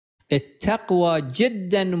التقوى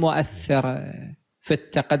جدا مؤثرة في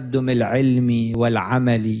التقدم العلمي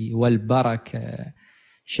والعملي والبركة.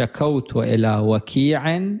 شكوت إلى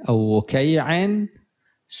وكيع أو وكيع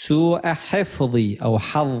سوء حفظي أو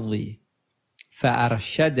حظي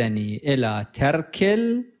فأرشدني إلى ترك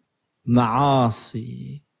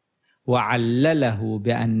المعاصي، وعلله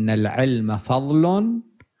بأن العلم فضل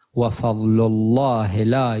وفضل الله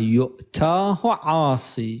لا يؤتاه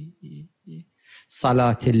عاصي.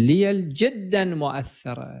 صلاة الليل جدا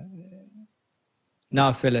مؤثرة،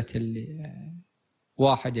 نافلة الليل،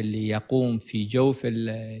 واحد اللي يقوم في جوف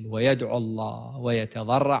الليل ويدعو الله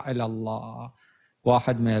ويتضرع إلى الله.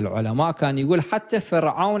 واحد من العلماء كان يقول حتى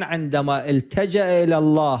فرعون عندما التجأ إلى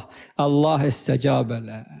الله الله استجاب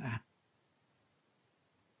له.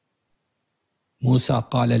 موسى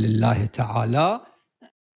قال لله تعالى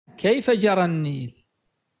كيف جرى النيل؟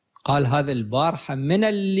 قال هذا البارحة من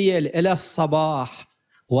الليل إلى الصباح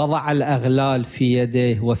وضع الأغلال في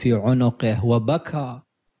يديه وفي عنقه وبكى،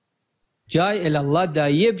 جاي إلى الله دا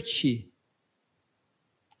يبكي،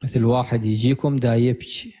 مثل واحد يجيكم دا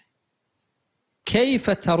يبكي. كيف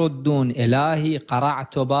تردون إلهي؟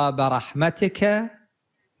 قرعت باب رحمتك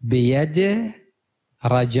بيد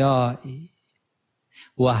رجائي،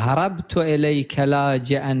 وهربت إليك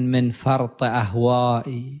لاجئا من فرط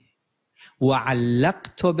أهوائي،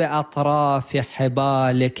 وعلقت بأطراف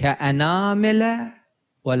حبالك أنامل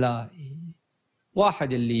ولائي.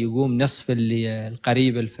 واحد اللي يقوم نصف الليل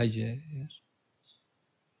قريب الفجر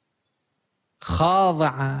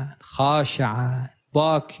خاضعا خاشعا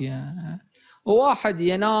باكيا، وواحد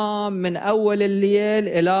ينام من أول الليل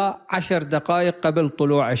إلى 10 دقائق قبل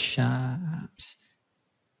طلوع الشمس.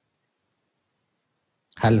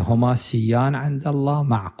 هل هما سيان عند الله؟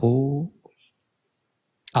 معقول؟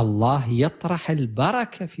 الله يطرح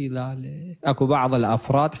البركة في ذلك. أكو بعض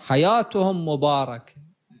الأفراد حياتهم مباركة،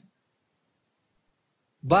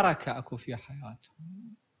 بركة أكو في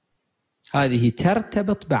حياتهم، هذه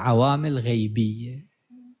ترتبط بعوامل غيبية.